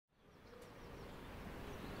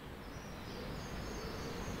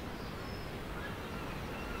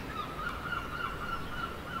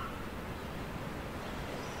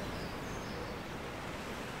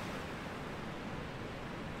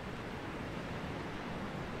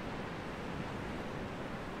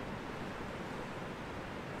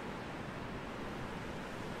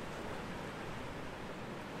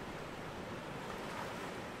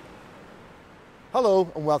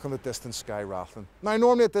Hello and welcome to Distant Sky Rathlin. Now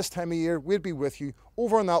normally at this time of year we'd be with you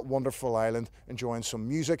over on that wonderful island enjoying some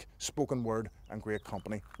music, spoken word and great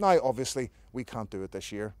company. Now obviously we can't do it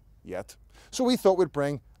this year yet, so we thought we'd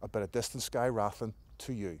bring a bit of Distant Sky Rathlin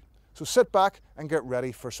to you. So sit back and get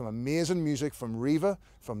ready for some amazing music from Riva,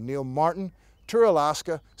 from Neil Martin, Tour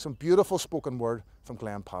Alaska, some beautiful spoken word from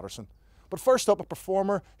Glenn Patterson. But first up, a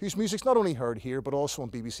performer whose music's not only heard here, but also on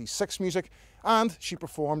BBC Six Music, and she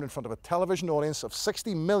performed in front of a television audience of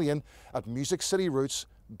 60 million at Music City Roots,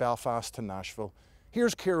 Belfast to Nashville.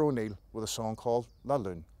 Here's Ciara O'Neill with a song called La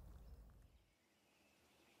Lune.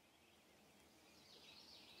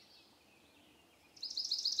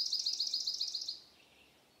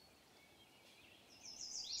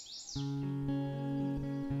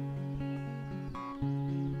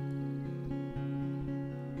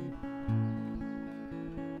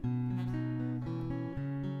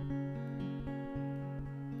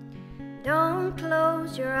 Don't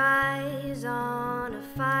close your eyes on a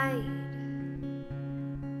fight.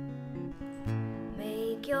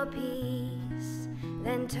 Make your peace,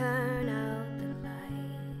 then turn out the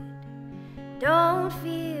light. Don't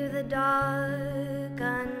fear the dark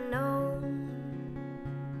unknown.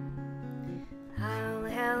 I'll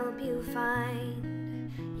help you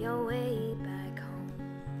find your way back home.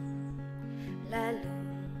 La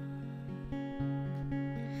lune,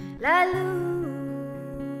 la lune.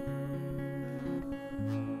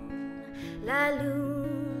 La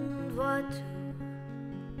lune, vois-tu?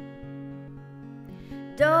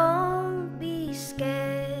 Don't be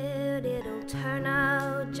scared, it'll turn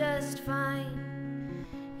out just fine.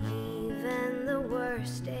 Even the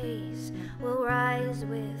worst days will rise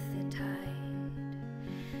with the tide.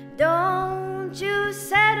 Don't you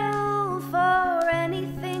settle for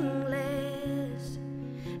anything less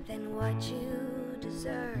than what you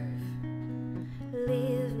deserve.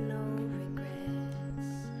 Live no regrets.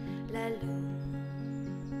 La lune,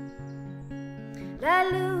 la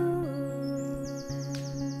lune,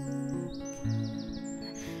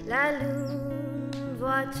 la lune,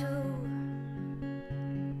 vois-tu?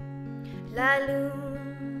 La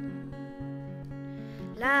lune,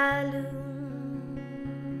 la lune,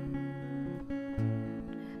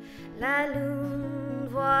 la lune,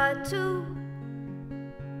 vois-tu?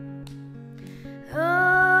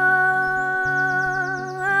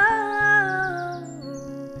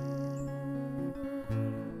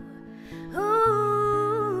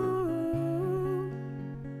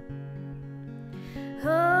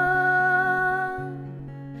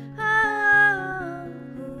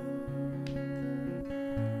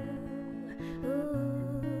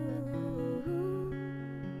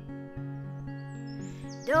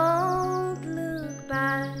 Don't look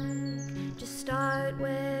back, just start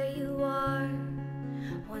where you are,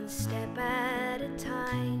 one step at a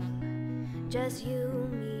time, just you,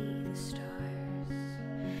 me, the stars.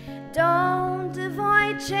 Don't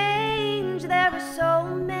avoid change, there are so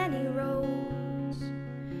many roads,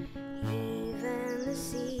 even the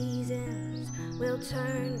seasons will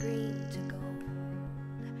turn green to gold.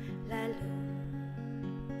 La lune,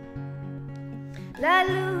 la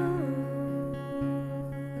lune,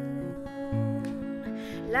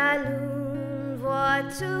 la lune,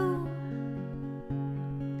 vois-tu?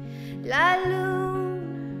 La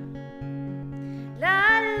lune,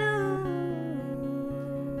 la lune,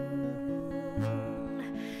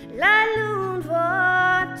 la lune,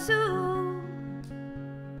 vois-tu?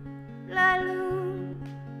 La lune,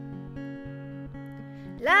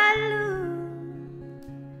 la lune,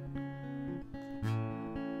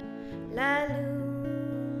 la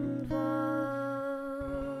lune, vois-tu?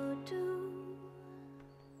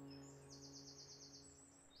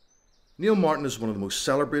 Neil Martin is one of the most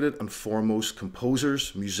celebrated and foremost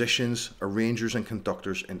composers, musicians, arrangers and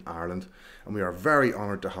conductors in Ireland, and we are very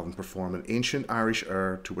honoured to have him perform an ancient Irish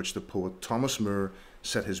air to which the poet Thomas Moore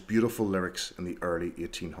set his beautiful lyrics in the early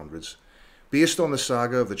 1800s. Based on the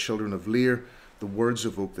saga of the children of Lear, the words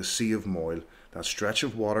evoke the Sea of Moyle, that stretch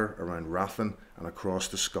of water around Rathlin and across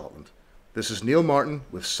to Scotland. This is Neil Martin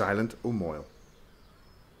with Silent O Moyle.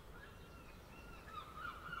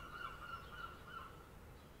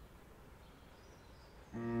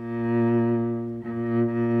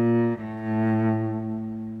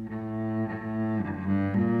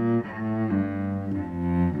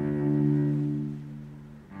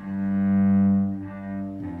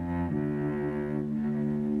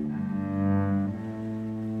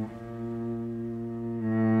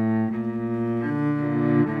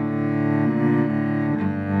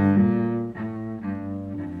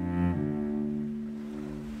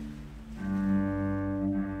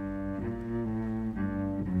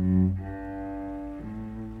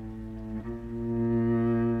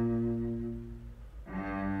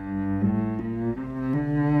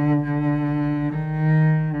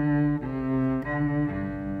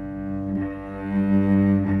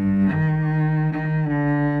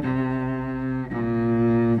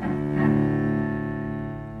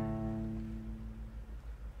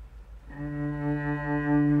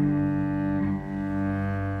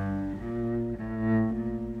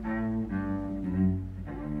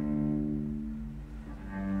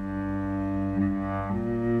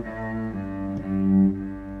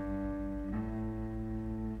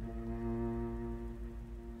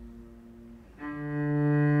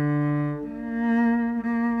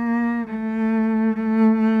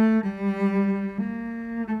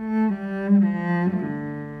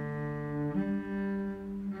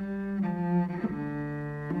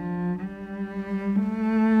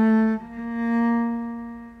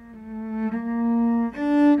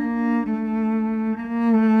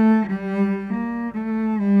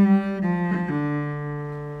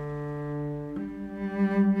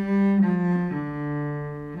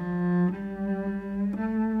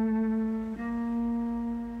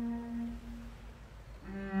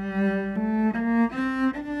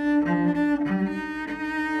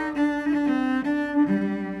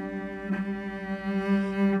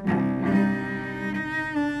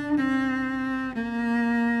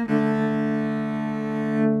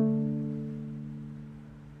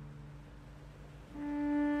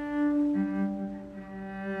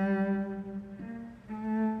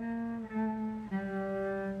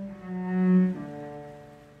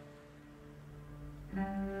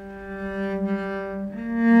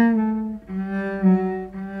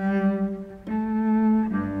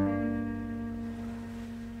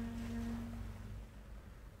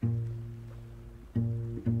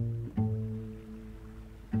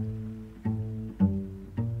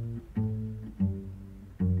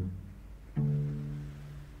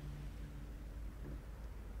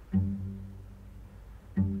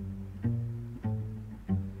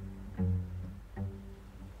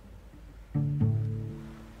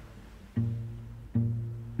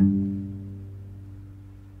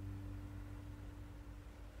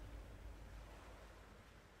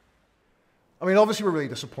 I mean, obviously we're really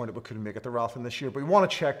disappointed we couldn't make it to Rathlin this year, but we want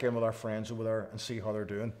to check in with our friends over there and see how they're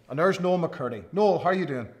doing. And there's Noel McCurdy. Noel, how are you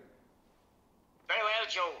doing? Very well,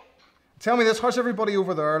 Joe. Tell me this, how's everybody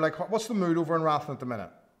over there? Like, what's the mood over in Rathlin at the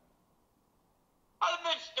minute? Oh,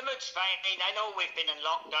 the mood's fine. I know we've been in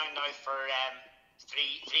lockdown now for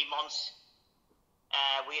three months.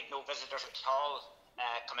 We had no visitors at all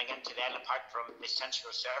coming into the island apart from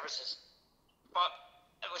essential services. But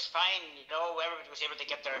it was fine, you know, everybody was able to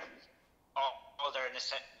get all their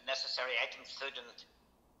necessary items, food and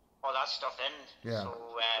all that stuff in. Yeah. So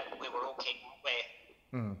we were okay that way.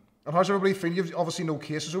 Mm. And how's everybody feeling? You've obviously no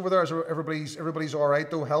cases over there. Is everybody's all right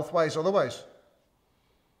though, health-wise, otherwise?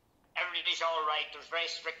 Everybody's all right. There's a very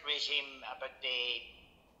strict regime about the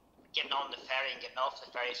getting on the ferry and getting off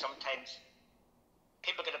the ferry. Sometimes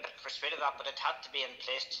people get a bit frustrated with that, but it had to be in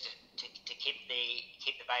place to keep the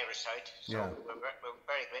virus out. So yeah. we're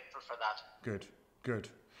very grateful for that. Good, good.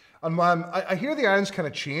 And I hear the island's kind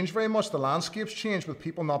of changed very much. The landscape's changed with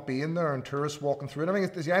people not being there and tourists walking through it. I mean,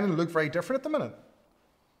 does the island look very different at the minute?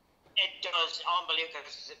 It does, unbelievable.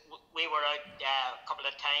 We were out a couple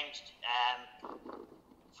of times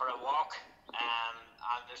for a walk, and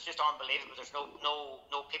it's just unbelievable. There's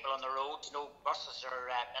no people on the roads, no buses or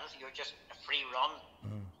anything. You're just a free run,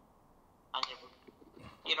 and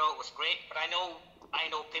you know it was great. But I know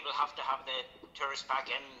people have to have the tourists back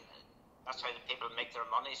in. That's how the people make their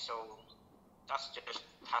money. So that's just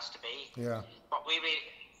has to be. Yeah. But we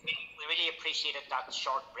really appreciated that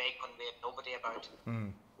short break when we had nobody about.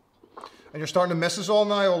 Mm. And you're starting to miss us all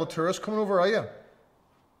now, all the tourists coming over, are you?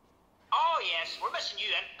 Oh yes, we're missing you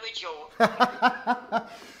anyway, Joe.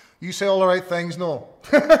 You say all the right things, no?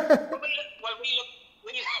 we look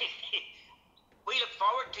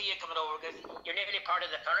forward to you coming over because you're nearly part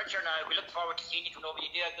of the furniture now. We look forward to seeing you come over. You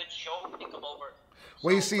do a good show when you come over.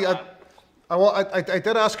 Well, you see, I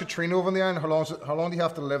did ask Katrina over on the island, how long do you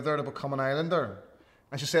have to live there to become an islander?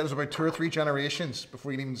 And she said it was about 2 or 3 generations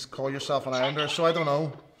before you can even call yourself an islander, so I don't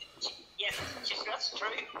know. Yes, that's true.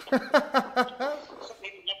 Some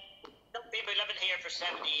people living here for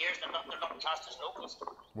 70 years, they're not classed as locals.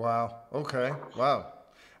 Wow, okay, wow.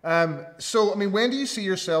 So, I mean, when do you see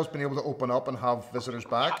yourselves being able to open up and have visitors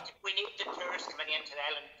back? We need the tourists coming into the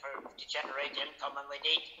island to generate income, and we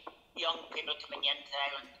need young people coming into the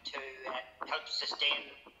island to help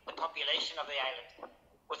sustain the population of the island.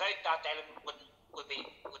 Without that, the island would be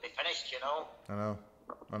finished, you know.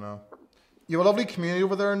 I know. You have a lovely community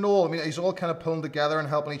over there, Noel. I mean, he's all kind of pulling together and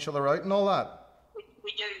helping each other out and all that.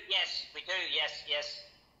 We do, yes.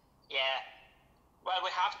 Yeah. Well, we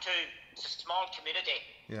have to. It's a small community.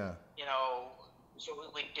 Yeah. You know, so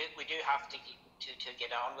we do have to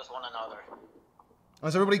get on with one another. And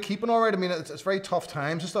is everybody keeping all right? I mean, it's very tough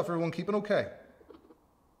times and stuff. Everyone keeping okay?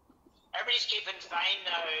 Everybody's keeping fine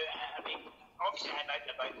now. I mean, obviously I'm out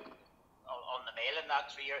and about on the mail and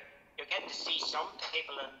that, so you're getting to see some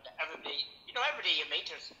people, and everybody you meet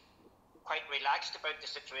is quite relaxed about the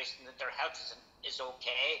situation, that their health is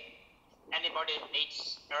okay. Anybody that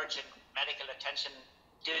needs urgent medical attention,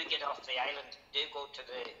 do get off the island, do go to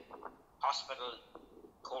the hospital,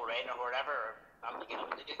 Coleraine or wherever, and they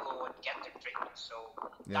do go and get their treatment. So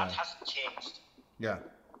that hasn't changed. Yeah.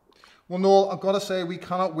 Well, Noel, I've got to say, we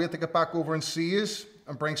cannot wait to get back over and see you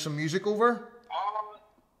and bring some music over.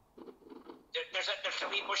 There's a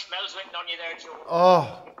wee bushmills waiting on you there, Joe.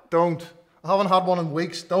 Oh, don't. I haven't had one in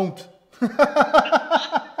weeks. Don't.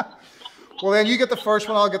 Well, then you get the first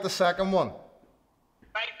one, I'll get the second one.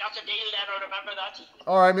 Right, that's a deal then, I'll remember that.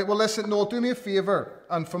 All right, mate. Well, listen, Noel, do me a favour.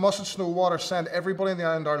 And from us at Snowwater, send everybody in the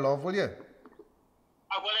island our love, will you?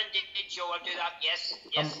 I will indeed, Joe. I'll do that, yes.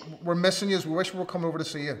 We're missing you. We wish we were coming over to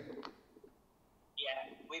see you. Yeah,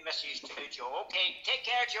 we miss you too, Joe. Okay, take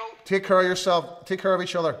care, Joe. Take care of yourself. Take care of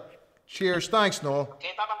each other. Cheers. Thanks, Noel. Okay,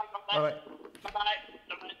 bye-bye. Bye-bye.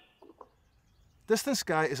 Distant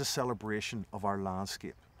Sky is a celebration of our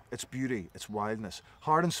landscape, its beauty, its wildness.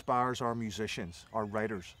 How it inspires our musicians, our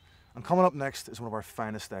writers. And coming up next is one of our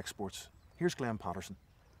finest exports. Here's Glenn Patterson.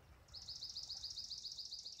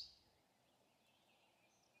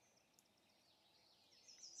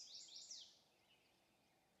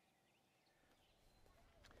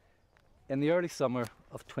 In the early summer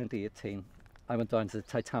of 2018, I went down to the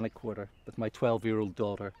Titanic Quarter with my 12-year-old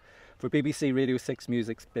daughter for BBC Radio 6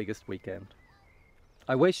 Music's biggest weekend.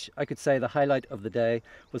 I wish I could say the highlight of the day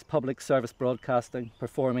was Public Service Broadcasting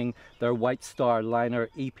performing their White Star Liner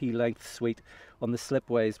EP-length suite on the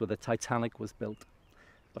slipways where the Titanic was built,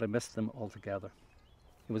 but I missed them altogether.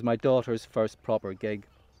 It was my daughter's first proper gig.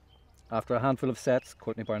 After a handful of sets,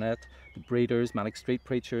 Courtney Barnett, the Breeders, Manic Street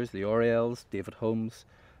Preachers, the Oriels, David Holmes,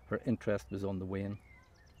 her interest was on the wane.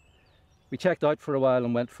 We checked out for a while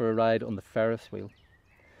and went for a ride on the Ferris wheel.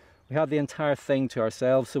 We had the entire thing to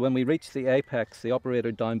ourselves, so when we reached the apex, the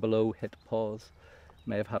operator down below hit pause.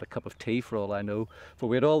 May have had a cup of tea for all I know, for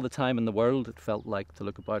we had all the time in the world, it felt like, to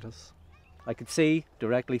look about us. I could see,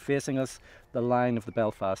 directly facing us, the line of the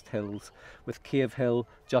Belfast hills, with Cave Hill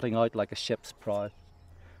jutting out like a ship's prow.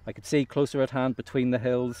 I could see closer at hand between the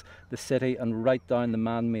hills, the city, and right down the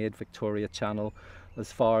man-made Victoria Channel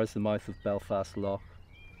as far as the mouth of Belfast Lough.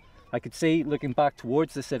 I could see, looking back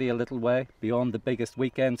towards the city a little way, beyond the biggest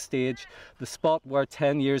weekend stage, the spot where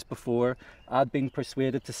 10 years before I'd been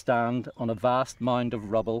persuaded to stand on a vast mound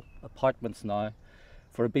of rubble, apartments now,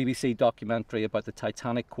 for a BBC documentary about the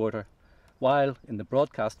Titanic Quarter, while, in the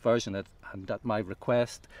broadcast version and at my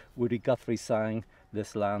request, Woody Guthrie sang,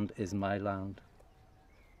 "This land is my land."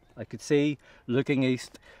 I could see, looking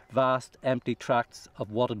east, vast empty tracts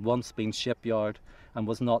of what had once been shipyard and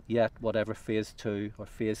was not yet whatever phase 2 or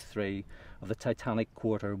phase 3 of the Titanic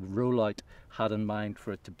Quarter rollout had in mind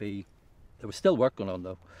for it to be. There was still work going on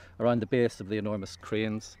though, around the base of the enormous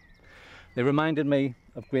cranes. They reminded me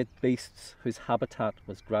of great beasts whose habitat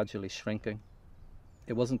was gradually shrinking.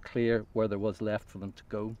 It wasn't clear where there was left for them to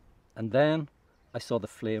go. And then I saw the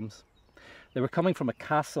flames. They were coming from a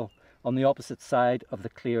castle on the opposite side of the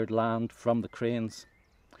cleared land from the cranes.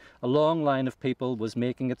 A long line of people was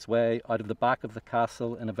making its way out of the back of the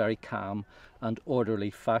castle in a very calm and orderly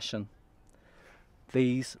fashion.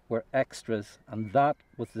 These were extras, and that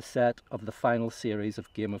was the set of the final series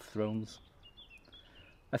of Game of Thrones.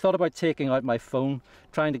 I thought about taking out my phone,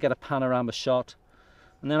 trying to get a panorama shot,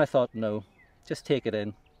 and then I thought, no, just take it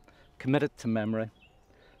in, commit it to memory.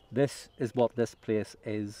 This is what this place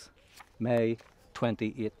is. May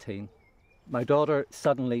 2018. My daughter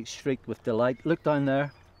suddenly shrieked with delight. Look down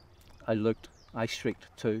there. I looked. I shrieked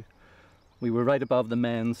too. We were right above the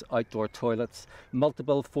men's outdoor toilets,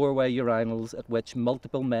 multiple four-way urinals at which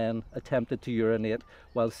multiple men attempted to urinate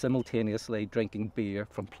while simultaneously drinking beer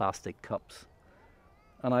from plastic cups.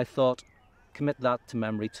 And I thought, commit that to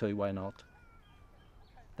memory too, why not?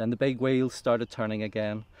 Then the big wheels started turning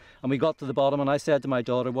again, and we got to the bottom, and I said to my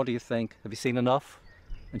daughter, "What do you think? Have you seen enough?"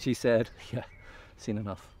 And she said, "Yeah, seen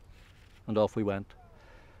enough." And off we went,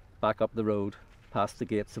 back up the road, past the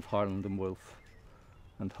gates of Harland and Wolff,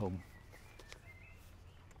 and home.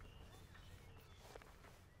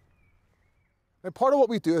 Now, part of what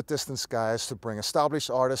we do at Distant Sky is to bring established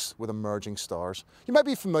artists with emerging stars. You might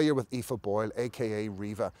be familiar with Aoife Boyle, aka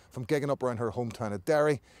Riva, from gigging up around her hometown of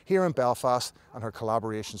Derry, here in Belfast, and her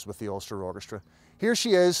collaborations with the Ulster Orchestra. Here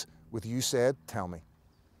she is with You Said, Tell Me.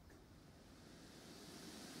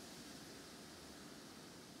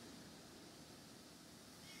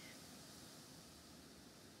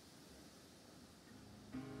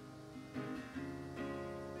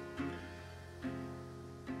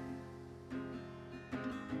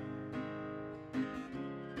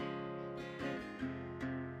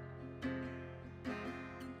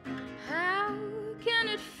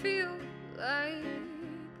 Feel like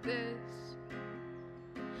this.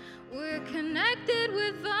 We're connected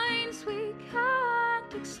with vines we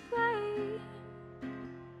can't explain.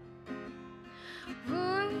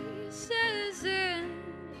 Voices in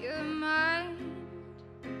your mind,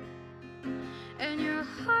 and your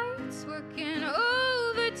heart's working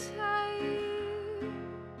overtime.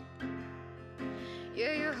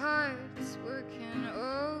 Yeah, your heart's working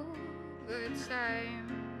overtime.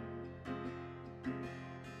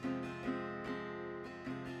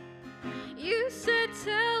 You said,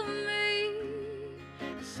 tell me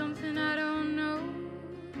something I don't know,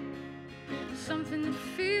 something that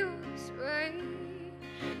feels right.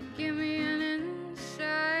 Give me an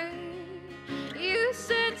insight. You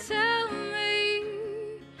said, tell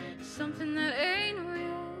me something that ain't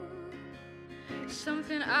real,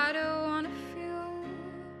 something I don't want to feel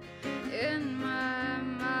in my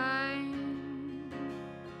mind.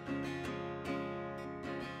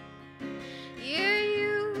 Yeah,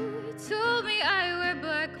 told me I wear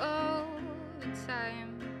black all the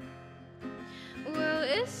time. Well,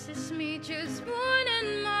 is this me just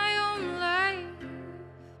wanting my own life?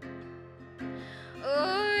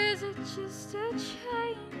 Or is it just a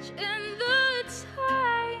change in the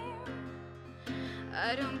time?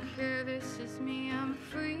 I don't care, this is me, I'm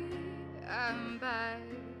free, I'm back.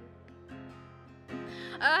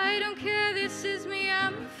 I don't care, this is me,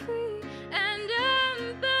 I'm free, and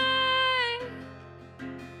I'm back.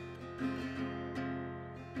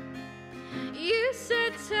 You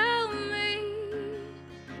said, tell me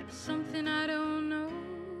something I don't know,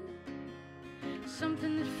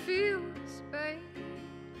 something that feels right.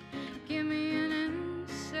 Give me an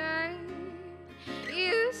insight.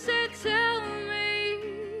 You said, tell me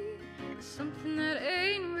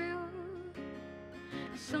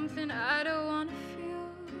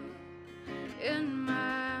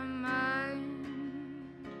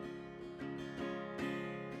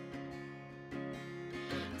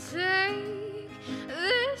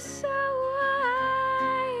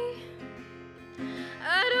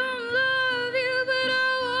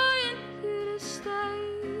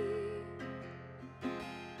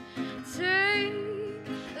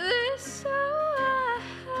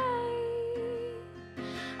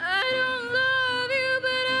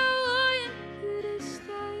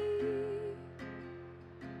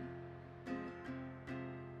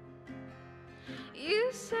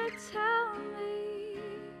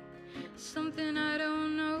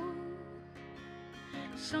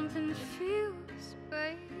something that feels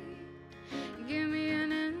right. Give me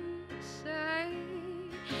an insight.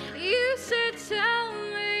 You said tell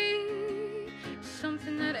me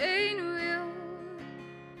something that ain't real,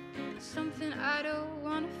 something I don't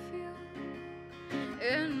wanna feel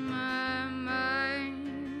in my mind.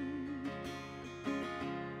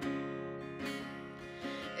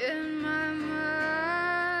 In my mind.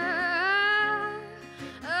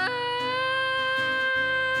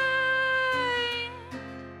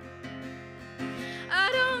 I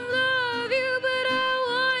don't love you, but I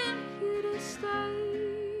want you to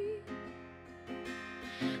stay.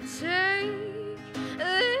 Take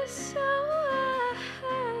this away.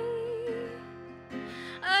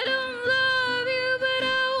 I don't love you, but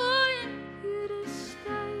I want you to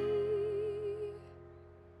stay.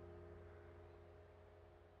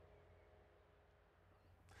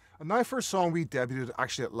 And now for a song we debuted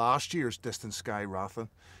actually at last year's Distant Sky Rathlin.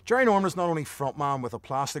 Jerry Norman is not only frontman with a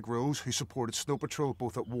Plastic Rose who supported Snow Patrol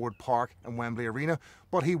both at Ward Park and Wembley Arena,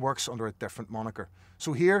 but he works under a different moniker.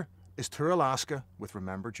 So here is Tour Alaska with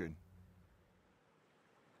Remember June.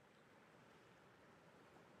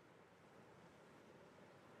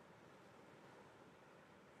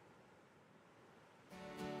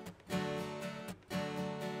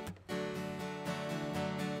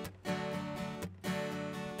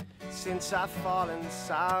 Since I've fallen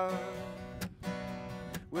sour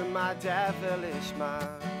with my devilish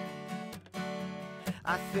mind,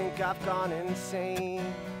 I think I've gone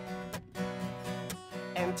insane,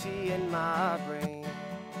 empty in my brain.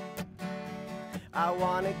 I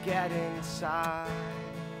wanna get inside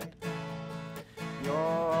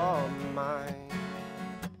your mind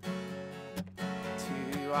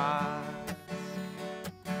to ask,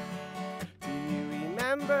 do you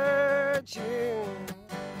remember June?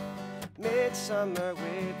 Midsummer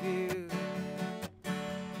with you.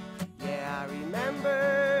 Yeah, I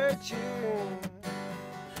remember June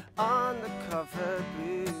on the cover,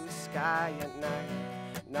 blue sky at night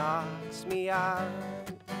knocks me out.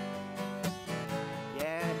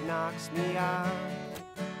 Yeah, it knocks me out.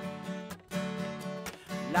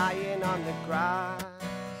 Lying on the grass,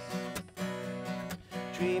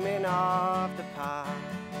 dreaming of the past,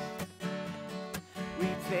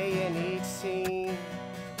 replaying each scene,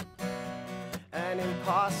 an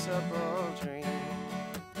impossible dream,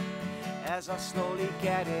 as I slowly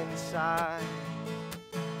get inside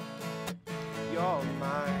your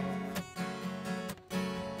mind.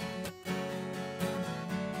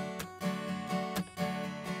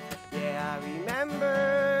 Yeah, I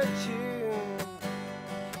remember June,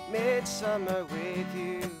 midsummer with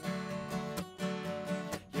you.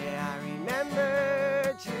 Yeah, I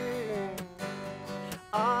remember June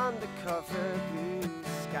on the cover, blue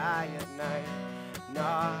sky at night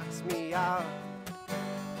knocks me out.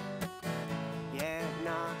 Yeah, it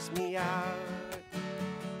knocks me out.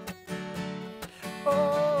 Oh,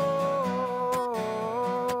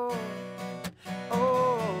 oh,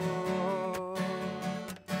 oh,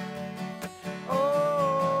 oh,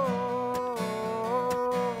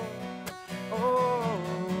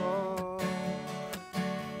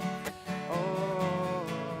 oh,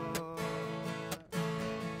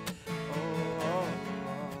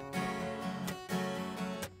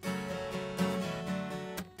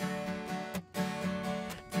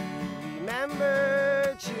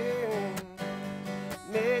 remember June,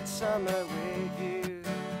 midsummer with you.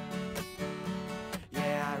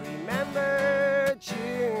 Yeah, I remember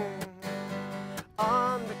June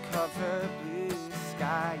on the cover, blue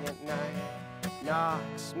sky at night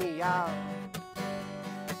knocks me out.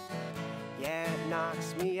 Yeah, it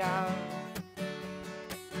knocks me out.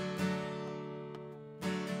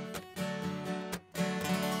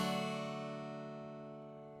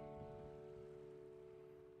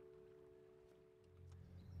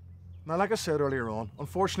 Now, like I said earlier on,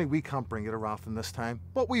 unfortunately we can't bring you to Rathlin this time,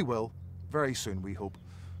 but we will, very soon we hope.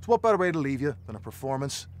 So what better way to leave you than a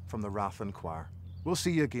performance from the Rathlin Choir. We'll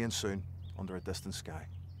see you again soon under a distant sky.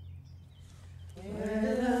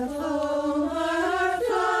 Where the foam heart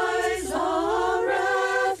flies on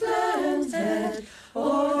Rathlin's head,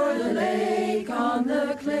 o'er the lake, on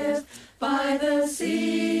the cliff, by the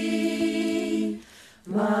sea.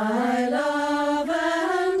 My love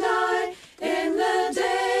and I, in the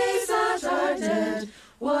days that are dead,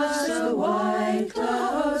 was the white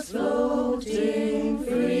clouds floating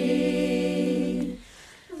free.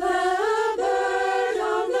 The bird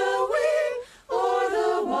on the wing, o'er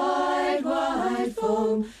the wide, wide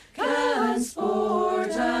foam, can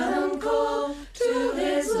sport and call to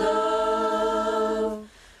his love.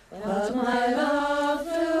 But my love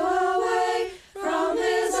flew away from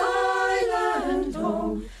his island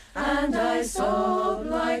home, and I sobbed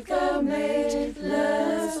like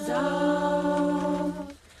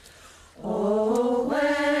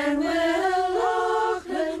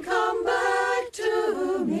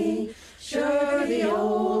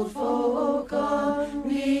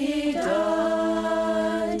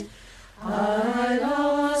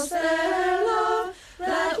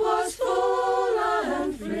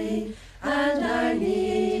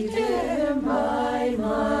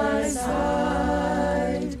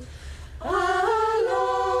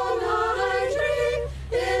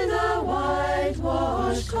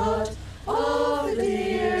thought of the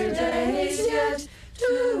dear days yet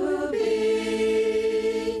to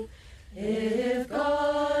be. If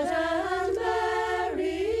God and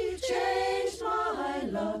Mary changed my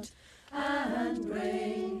lot and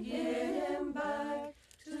bring